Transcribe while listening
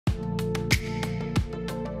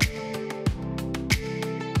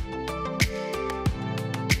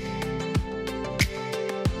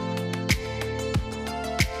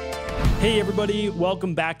Hey everybody,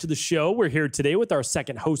 welcome back to the show. We're here today with our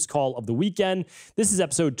second host call of the weekend. This is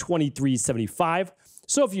episode 2375.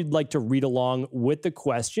 So if you'd like to read along with the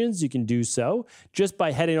questions, you can do so just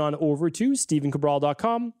by heading on over to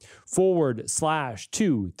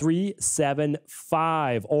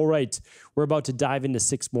stephencabral.com/2375. All right, we're about to dive into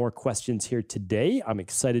 6 more questions here today. I'm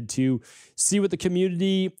excited to see what the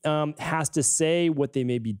community has to say, what they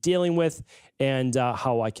may be dealing with, and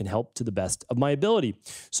how I can help to the best of my ability.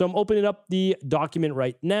 So I'm opening up the document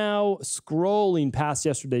right now, scrolling past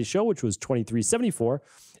yesterday's show, which was 2374.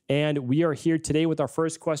 And we are here today with our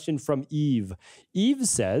first question from Eve. Eve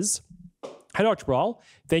says, "Hi, Dr. Cabral.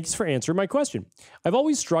 Thanks for answering my question. I've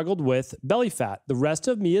always struggled with belly fat. The rest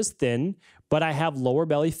of me is thin, but I have lower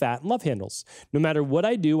belly fat and love handles. No matter what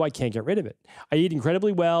I do, I can't get rid of it. I eat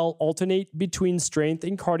incredibly well, alternate between strength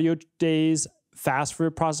and cardio days, fast for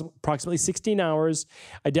approximately 16 hours.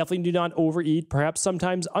 I definitely do not overeat, perhaps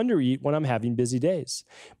sometimes undereat when I'm having busy days.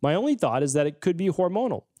 My only thought is that it could be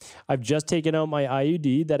hormonal. I've just taken out my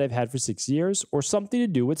IUD that I've had for 6 years, or something to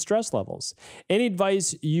do with stress levels. Any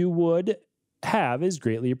advice you would have is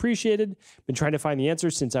greatly appreciated. Been trying to find the answer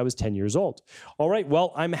since I was 10 years old." All right,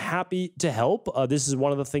 well, I'm happy to help. This is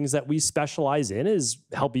one of the things that we specialize in, is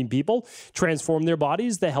helping people transform their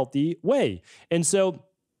bodies the healthy way. And so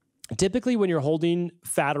typically, when you're holding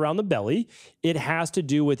fat around the belly, it has to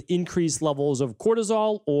do with increased levels of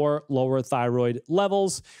cortisol or lower thyroid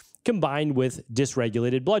levels combined with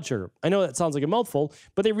dysregulated blood sugar. I know that sounds like a mouthful,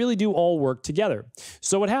 but they really do all work together.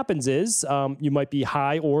 So what happens is you might be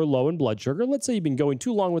high or low in blood sugar. Let's say you've been going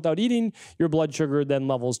too long without eating, your blood sugar then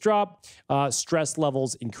levels drop, stress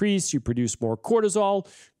levels increase, you produce more cortisol.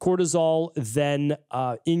 Cortisol then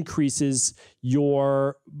increases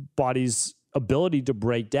your body's ability to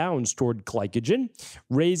break down stored glycogen,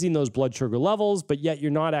 raising those blood sugar levels, but yet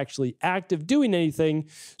you're not actually active doing anything.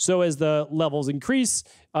 So as the levels increase,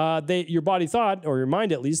 your body thought, or your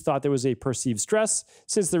mind at least, thought there was a perceived stress.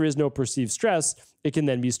 Since there is no perceived stress, it can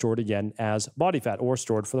then be stored again as body fat, or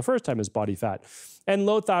stored for the first time as body fat. And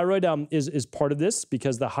low thyroid is part of this,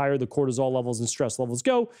 because the higher the cortisol levels and stress levels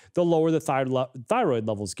go, the lower the thyroid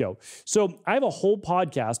levels go. So I have a whole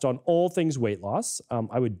podcast on all things weight loss.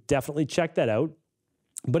 I would definitely check that out.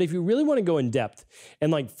 But if you really want to go in depth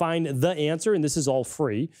and find the answer, and this is all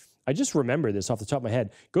free, I just remember this off the top of my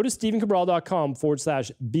head. Go to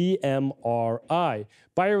stephencabral.com/BMRI,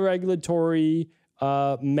 bioregulatory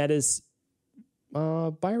medicine.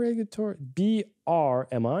 Bioregulatory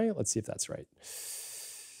BRMI. Let's see if that's right.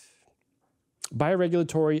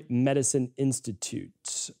 Bioregulatory Medicine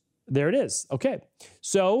Institute. There it is. Okay.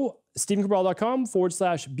 So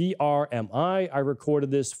stephencabral.com/BRMI. I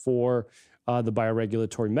recorded this for the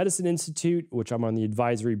Bioregulatory Medicine Institute, which I'm on the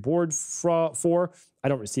advisory board for. I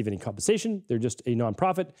don't receive any compensation. They're just a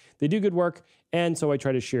nonprofit. They do good work, and so I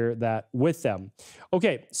try to share that with them.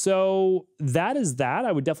 Okay, so that is that.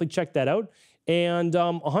 I would definitely check that out. And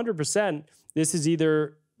 100%, this is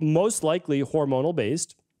either most likely hormonal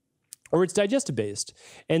based or it's digestive based.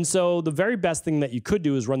 And so the very best thing that you could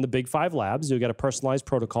do is run the Big 5 labs. You'll get a personalized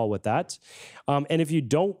protocol with that. And if you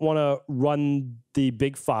don't want to run the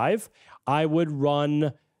Big 5, I would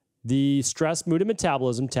run the stress, mood, and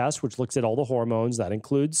metabolism test, which looks at all the hormones. That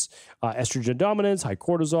includes estrogen dominance, high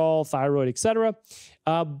cortisol, thyroid, etc.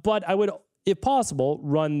 But I would, if possible,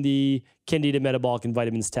 run the Candida metabolic and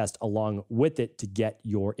vitamins test along with it to get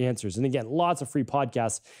your answers. And again, lots of free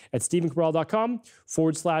podcasts at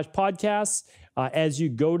stephencabral.com/podcasts. As you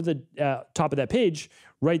go to the top of that page,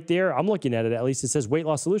 right there, I'm looking at it, at least it says weight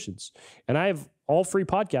loss solutions. And I have all free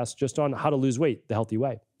podcasts just on how to lose weight the healthy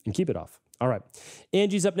way and keep it off. All right.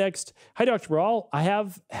 Angie's up next. "Hi, Dr. Cabral. I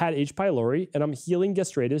have had HPylori and I'm healing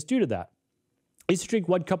gastritis due to that. I used to drink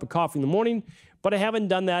 1 cup of coffee in the morning, but I haven't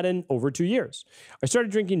done that in over 2 years. I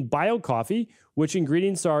started drinking bio coffee, which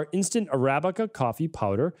ingredients are instant Arabica coffee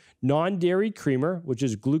powder, non-dairy creamer, which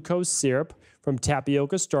is glucose syrup from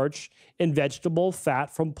tapioca starch, and vegetable fat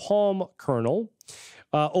from palm kernel,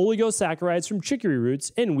 oligosaccharides from chicory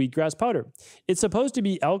roots, and wheatgrass powder. It's supposed to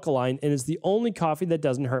be alkaline, and it's the only coffee that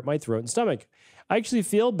doesn't hurt my throat and stomach. I actually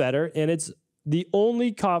feel better, and it's the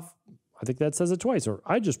only coffee..." I think that says it twice, or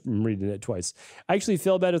I just am reading it twice. "I actually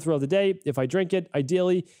feel better throughout the day if I drink it.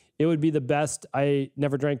 Ideally, it would be the best. I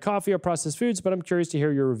never drank coffee or processed foods, but I'm curious to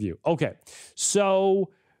hear your review." Okay,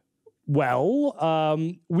 so, well,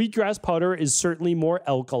 wheatgrass powder is certainly more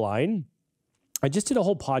alkaline. I just did a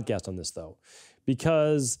whole podcast on this, though,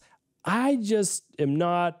 because I just am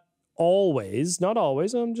not always,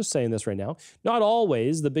 I'm just saying this right now, not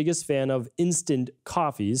always the biggest fan of instant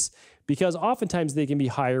coffees, because oftentimes they can be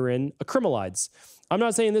higher in acrylamides. I'm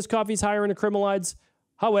not saying this coffee is higher in acrylamides.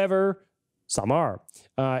 However, some are.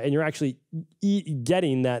 And you're actually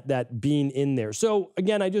getting that bean in there. So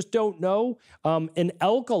again, I just don't know. An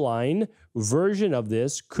alkaline version of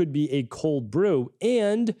this could be a cold brew,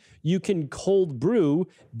 and you can cold brew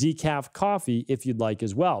decaf coffee if you'd like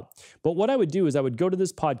as well. But what I would do is I would go to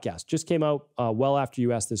this podcast. Just came out well after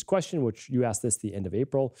you asked this question, which you asked this the end of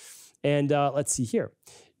April. And let's see here.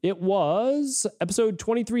 It was episode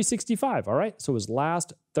 2365. All right. So it was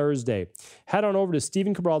last Thursday. Head on over to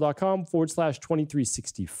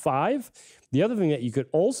stephencabral.com/2365. The other thing that you could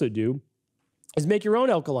also do is make your own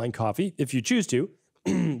alkaline coffee if you choose to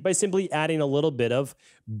by simply adding a little bit of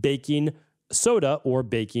baking soda or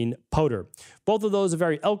baking powder. Both of those are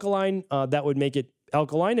very alkaline. That would make it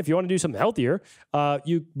alkaline. If you want to do something healthier,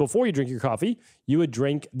 before you drink your coffee, you would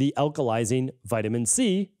drink the alkalizing vitamin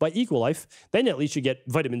C by Equalife. Then at least you get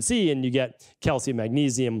vitamin C and you get calcium,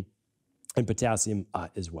 magnesium, and potassium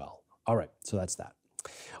as well. All right, so that's that.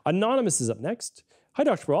 Anonymous is up next. Hi,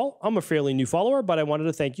 Dr. Cabral. I'm a fairly new follower, but I wanted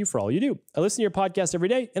to thank you for all you do. I listen to your podcast every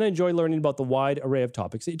day, and I enjoy learning about the wide array of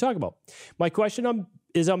topics that you talk about. My question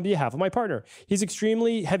is on behalf of my partner. He's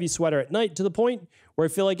extremely heavy sweater at night to the point where I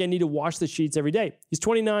feel like I need to wash the sheets every day. He's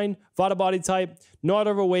 29, Vata body type, not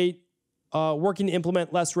overweight, working to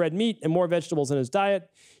implement less red meat and more vegetables in his diet.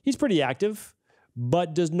 He's pretty active,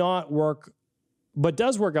 but does work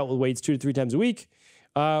out with weights 2 to 3 times a week.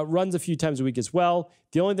 Runs a few times a week as well.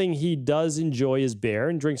 The only thing he does enjoy is beer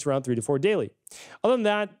and drinks around 3 to 4 daily. Other than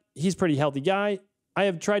that, he's a pretty healthy guy. I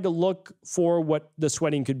have tried to look for what the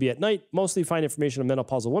sweating could be at night, mostly find information on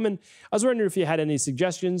menopausal women. I was wondering if you had any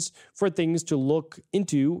suggestions for things to look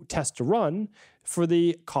into, test to run for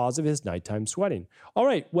the cause of his nighttime sweating. All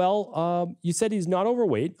right, well, you said he's not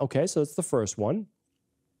overweight. Okay, so that's the first one.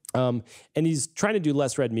 And he's trying to do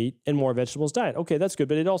less red meat and more vegetables diet. Okay, that's good.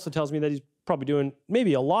 But it also tells me that he's probably doing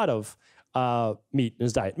maybe a lot of meat in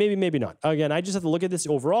his diet. Maybe not. Again, I just have to look at this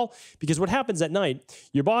overall because what happens at night,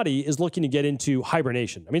 your body is looking to get into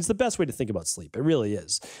hibernation. I mean, it's the best way to think about sleep. It really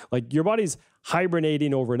is. Like your body's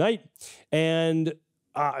hibernating overnight, and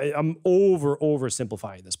I'm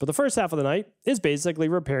oversimplifying this, but the first half of the night is basically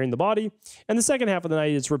repairing the body, and the second half of the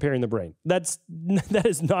night is repairing the brain. That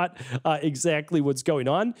is not exactly what's going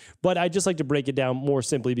on, but I just like to break it down more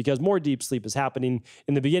simply because more deep sleep is happening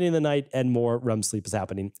in the beginning of the night and more REM sleep is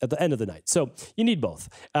happening at the end of the night. So you need both,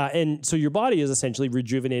 and so your body is essentially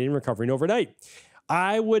rejuvenating and recovering overnight.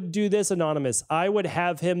 I would do this, Anonymous. I would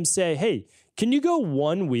have him say, hey, can you go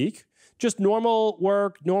 1 week? Just normal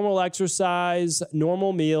work, normal exercise,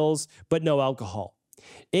 normal meals, but no alcohol.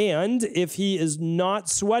 And if he is not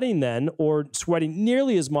sweating then, or sweating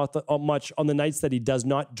nearly as much on the nights that he does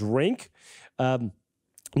not drink,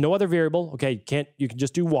 no other variable. Okay, you can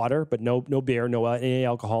just do water, but no beer, no any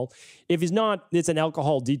alcohol. If he's not, it's an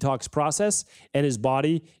alcohol detox process, and his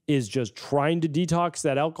body is just trying to detox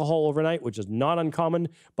that alcohol overnight, which is not uncommon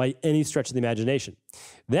by any stretch of the imagination.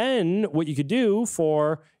 Then what you could do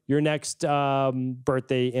for your next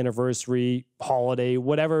birthday, anniversary, holiday,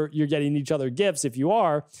 whatever you're getting each other gifts, if you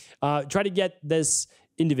are, try to get this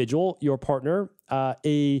individual, your partner,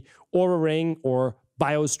 a Oura Ring or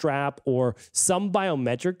BioStrap or some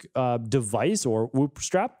biometric device or Whoop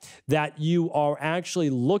strap that you are actually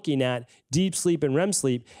looking at deep sleep and REM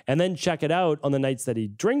sleep, and then check it out on the nights that he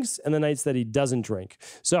drinks and the nights that he doesn't drink.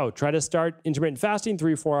 So try to start intermittent fasting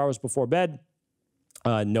 3 or 4 hours before bed,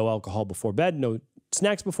 no alcohol before bed, no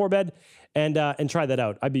snacks before bed, and try that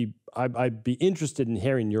out. I'd be interested in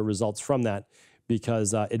hearing your results from that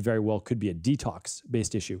because it very well could be a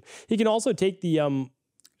detox-based issue. He can also take the,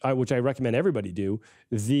 which I recommend everybody do,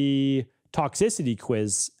 the toxicity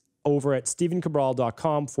quiz over at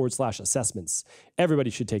stephencabral.com/assessments.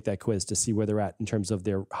 Everybody should take that quiz to see where they're at in terms of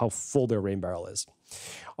how full their rain barrel is.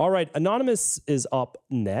 All right, Anonymous is up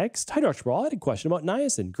next. Hi, Dr. Cabral. I had a question about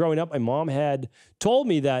niacin. Growing up, my mom had told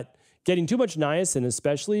me that getting too much niacin,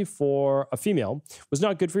 especially for a female, was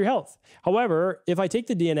not good for your health. However, if I take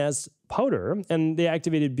the DNS powder and the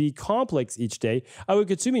activated B complex each day, I would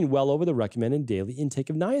be consuming well over the recommended daily intake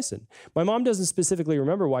of niacin. My mom doesn't specifically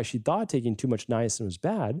remember why she thought taking too much niacin was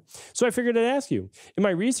bad, so I figured I'd ask you. In my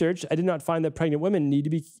research, I did find that pregnant women need to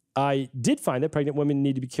be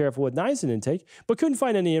careful with niacin intake, but couldn't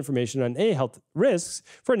find any information on any health risks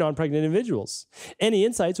for non-pregnant individuals. Any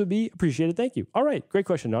insights would be appreciated. Thank you. All right, great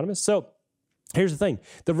question, Anonymous. So here's the thing.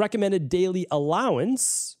 The recommended daily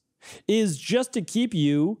allowance is just to keep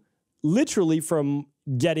you literally from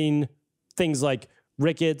getting things like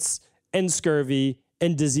rickets and scurvy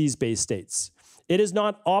and disease-based states. It is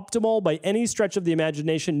not optimal by any stretch of the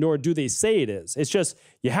imagination, nor do they say it is. It's just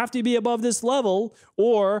you have to be above this level,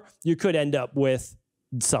 or you could end up with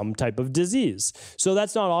some type of disease. So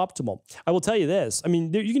that's not optimal. I will tell you this. I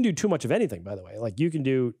mean, you can do too much of anything, by the way. Like you can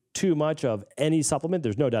do too much of any supplement.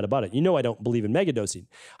 There's no doubt about it. You know, I don't believe in megadosing.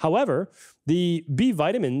 However, the B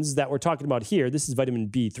vitamins that we're talking about here, this is vitamin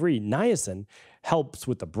B3, niacin, helps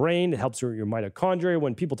with the brain. It helps your mitochondria.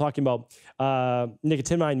 When people talking about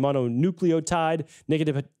nicotinamide mononucleotide,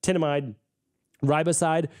 nicotinamide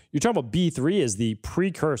riboside, you're talking about B3 is the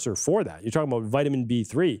precursor for that. You're talking about vitamin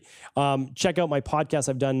B3. Check out my podcast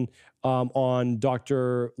I've done on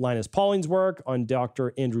Dr. Linus Pauling's work, on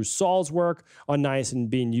Dr. Andrew Saul's work, on niacin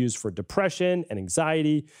being used for depression and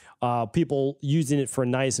anxiety, people using it for a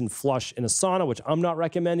niacin flush in a sauna, which I'm not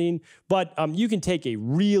recommending, but you can take a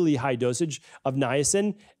really high dosage of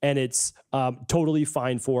niacin and it's totally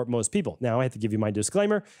fine for most people. Now, I have to give you my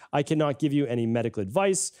disclaimer. I cannot give you any medical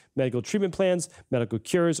advice, medical treatment plans, medical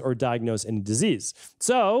cures, or diagnose any disease.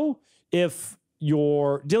 So if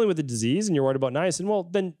you're dealing with a disease and you're worried about niacin, well,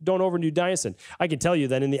 then don't overdo niacin. I can tell you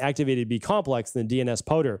that in the activated B complex, in the DNS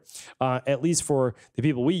powder, at least for the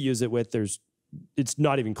people we use it with, it's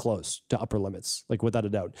not even close to upper limits, like without a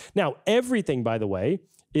doubt. Now, everything, by the way,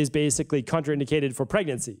 is basically contraindicated for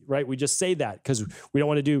pregnancy, right? We just say that because we don't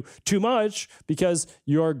want to do too much because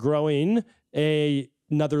you're growing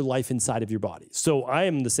another life inside of your body. So I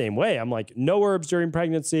am the same way. I'm like, no herbs during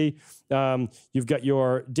pregnancy. You've got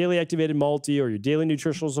your daily activated multi or your daily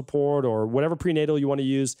nutritional support or whatever prenatal you want to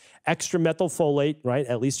use, extra methylfolate, right?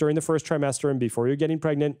 At least during the first trimester and before you're getting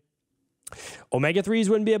pregnant. Omega-3s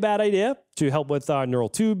wouldn't be a bad idea to help with neural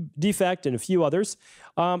tube defect and a few others.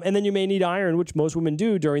 And then you may need iron, which most women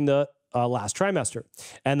do during the last trimester.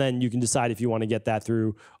 And then you can decide if you want to get that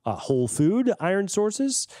through whole food iron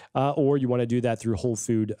sources or you want to do that through whole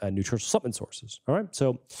food nutritional supplement sources. All right.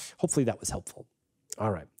 So hopefully that was helpful.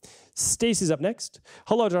 All right. Stacy's up next.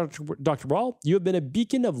 Hello, Dr. Brawl. You have been a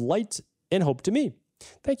beacon of light and hope to me.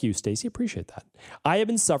 Thank you, Stacy. Appreciate that. I have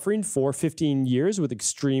been suffering for 15 years with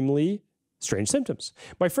extremely strange symptoms.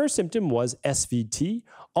 My first symptom was SVT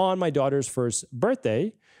on my daughter's first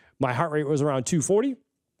birthday. My heart rate was around 240.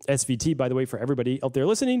 SVT, by the way, for everybody out there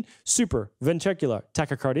listening, super ventricular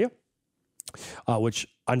tachycardia, which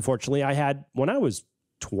unfortunately I had when I was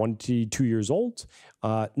 22 years old,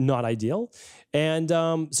 not ideal. And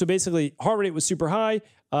so basically heart rate was super high,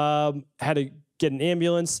 had to get an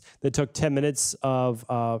ambulance that took 10 minutes of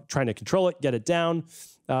trying to control it, get it down.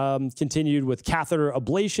 Continued with catheter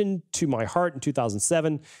ablation to my heart in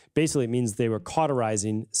 2007. Basically, it means they were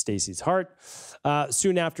cauterizing Stacy's heart.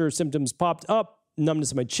 Soon after, symptoms popped up.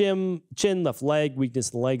 Numbness in my chin, left leg, weakness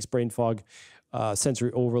in the legs, brain fog,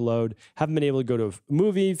 sensory overload. Haven't been able to go to a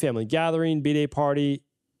movie, family gathering, B-day party,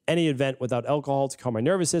 any event without alcohol to calm my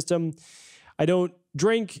nervous system. I don't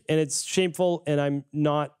drink, and it's shameful, and I'm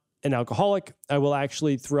not an alcoholic. I will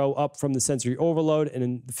actually throw up from the sensory overload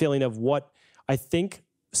and the feeling of what I think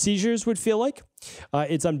seizures would feel like.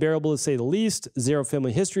 It's unbearable to say the least. Zero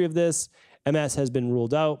family history of this. MS has been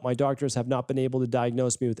ruled out. My doctors have not been able to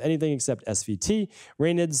diagnose me with anything except SVT,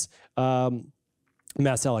 Raynaud's,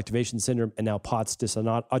 mast cell activation syndrome, and now POTS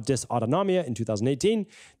dysautonomia in 2018.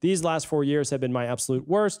 These last 4 years have been my absolute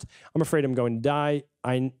worst. I'm afraid I'm going to die.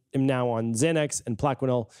 I am now on Xanax and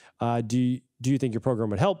Plaquenil. Do you think your program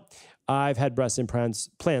would help? I've had breast implants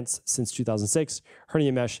since 2006,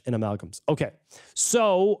 hernia mesh and amalgams. Okay,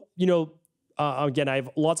 so, again, I have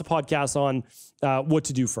lots of podcasts on what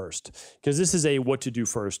to do first, because this is a what to do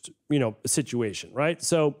first, situation, right?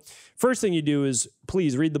 So first thing you do is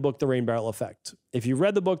please read the book, The Rain Barrel Effect. If you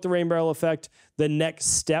read the book, The Rain Barrel Effect, the next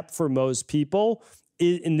step for most people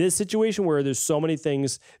in this situation where there's so many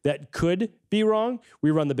things that could be wrong, we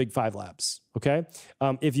run the Big 5 labs, okay?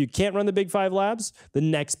 If you can't run the Big 5 labs, the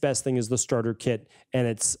next best thing is the starter kit, and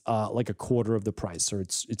it's like a quarter of the price, or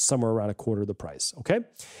it's somewhere around a quarter of the price, okay?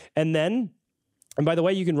 And by the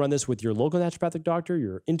way, you can run this with your local naturopathic doctor,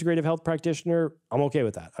 your integrative health practitioner. I'm okay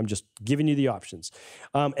with that. I'm just giving you the options.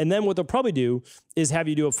 And then what they'll probably do is have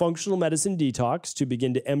you do a functional medicine detox to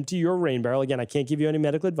begin to empty your rain barrel. Again, I can't give you any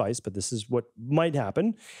medical advice, but this is what might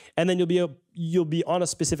happen. And then you'll be on a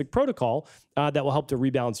specific protocol that will help to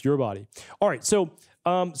rebalance your body. All right, so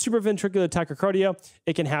supraventricular tachycardia,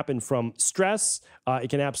 it can happen from stress. It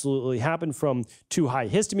can absolutely happen from too high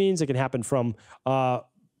histamines. It can happen from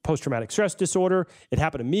post-traumatic stress disorder. It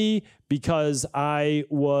happened to me because I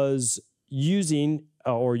was used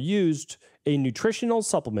a nutritional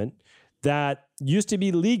supplement that used to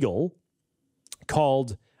be legal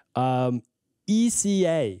called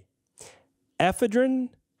ECA, ephedrine,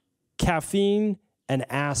 caffeine, and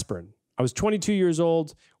aspirin. I was 22 years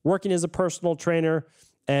old, working as a personal trainer,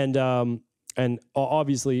 and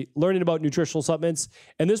obviously learning about nutritional supplements.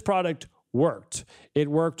 And this product worked. It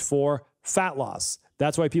worked for fat loss.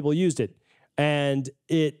 That's why people used it. And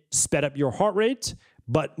it sped up your heart rate.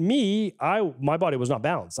 But me, my body was not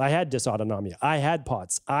balanced. I had dysautonomia. I had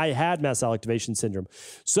POTS. I had mast cell activation syndrome.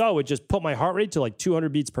 So it just put my heart rate to like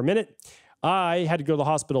 200 beats per minute. I had to go to the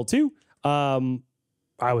hospital too.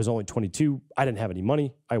 I was only 22. I didn't have any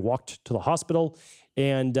money. I walked to the hospital,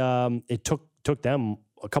 and it took them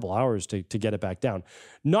a couple hours to get it back down.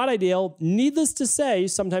 Not ideal. Needless to say,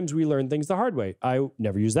 sometimes we learn things the hard way. I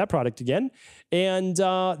never used that product again. And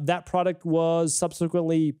that product was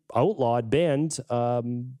subsequently outlawed, banned,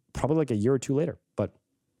 probably like a year or two later. But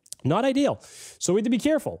not ideal. So we have to be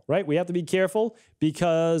careful, right? We have to be careful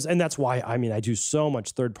because, and that's why, I mean, I do so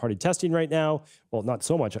much third-party testing right now. Well, not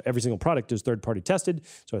so much. Every single product is third-party tested.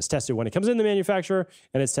 So it's tested when it comes in the manufacturer,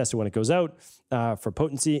 and it's tested when it goes out for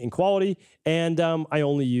potency and quality. And I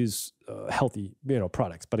only use healthy,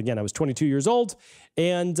 products. But again, I was 22 years old.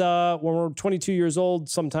 And when we're 22 years old,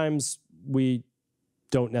 sometimes we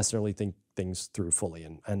don't necessarily think things through fully.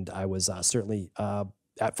 And I was certainly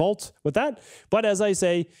at fault with that. But as I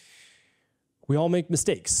say, we all make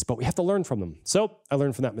mistakes, but we have to learn from them. So I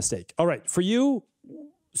learned from that mistake. All right, for you,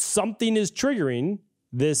 something is triggering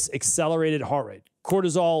this accelerated heart rate.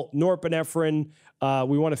 Cortisol, norepinephrine,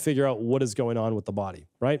 we want to figure out what is going on with the body,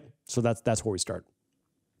 right? So that's where we start.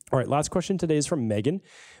 All right, last question today is from Megan.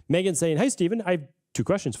 Megan's saying, "Hi, Stephen, I have 2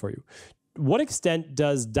 questions for you. What extent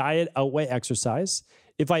does diet outweigh exercise?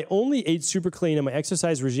 If I only ate super clean and my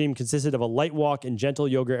exercise regime consisted of a light walk and gentle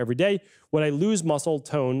yoga every day, would I lose muscle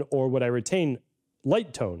tone or would I retain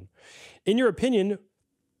light tone? In your opinion,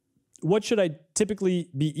 what should I typically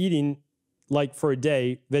be eating like for a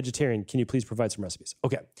day vegetarian? Can you please provide some recipes?"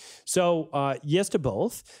 Okay, so yes to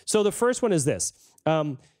both. So the first one is this.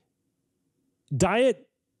 Diet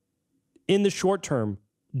in the short term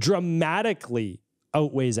dramatically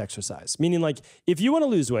outweighs exercise. Meaning like if you want to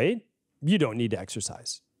lose weight, you don't need to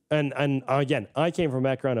exercise. And again, I came from a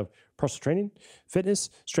background of personal training,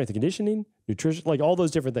 fitness, strength and conditioning, nutrition, like all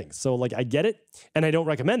those different things. So like I get it, and I don't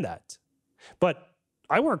recommend that. But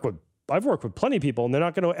I've worked with plenty of people, and they're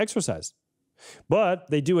not going to exercise. But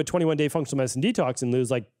they do a 21-day functional medicine detox and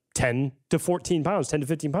lose like 10 to 14 pounds, 10 to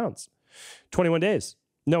 15 pounds. 21 days,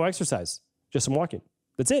 no exercise, just some walking.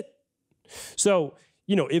 That's it. So,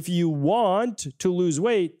 if you want to lose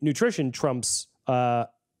weight, nutrition trumps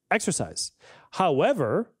exercise.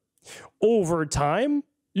 However, over time,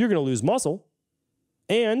 you're going to lose muscle,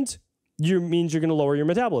 and means you're going to lower your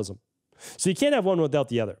metabolism. So you can't have one without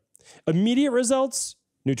the other. Immediate results,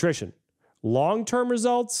 nutrition. Long-term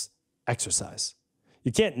results, exercise.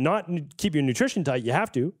 You can't not keep your nutrition tight. You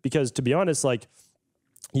have to, because to be honest, like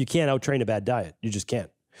you can't out-train a bad diet. You just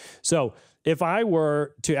can't. So if I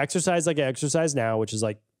were to exercise like I exercise now, which is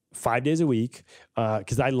like 5 days a week,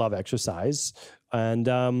 because I love exercise. And,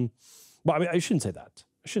 well, I mean, I shouldn't say that.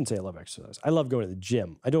 I shouldn't say I love exercise. I love going to the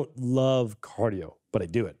gym. I don't love cardio, but I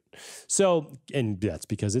do it. So, and that's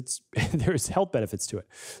because there's health benefits to it.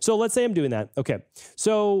 So let's say I'm doing that. Okay.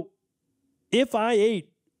 So if I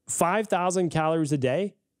ate 5,000 calories a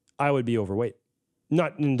day, I would be overweight.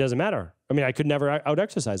 It doesn't matter. I mean, I could never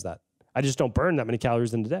out-exercise that. I just don't burn that many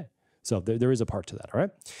calories in a day. So there is a part to that, all right?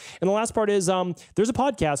 And the last part is there's a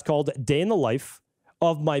podcast called Day in the Life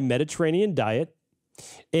of My Mediterranean Diet,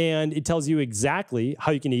 and it tells you exactly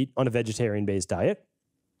how you can eat on a vegetarian-based diet.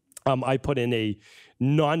 I put in a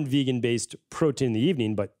non-vegan-based protein in the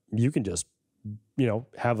evening, but you can just,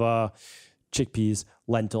 have chickpeas,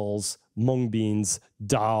 lentils, mung beans,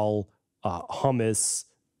 dal, hummus,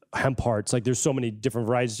 hemp hearts. Like there's so many different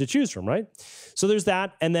varieties to choose from, right? So there's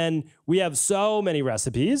that. And then we have so many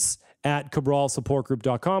recipes at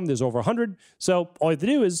cabralsupportgroup.com. There's over 100. So all you have to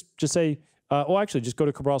do is just say, just go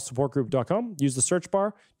to cabralsupportgroup.com, use the search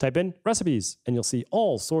bar, type in recipes, and you'll see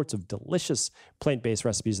all sorts of delicious plant-based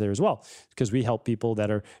recipes there as well. Because we help people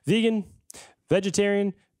that are vegan,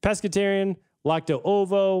 vegetarian, pescatarian,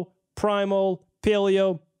 lacto-ovo, primal,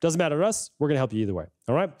 paleo. Doesn't matter to us. We're going to help you either way.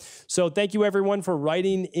 All right. So thank you everyone for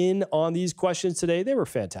writing in on these questions today. They were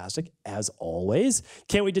fantastic as always.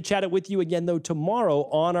 Can't wait to chat it with you again though tomorrow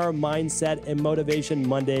on our Mindset and Motivation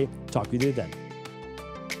Monday. Talk with you then.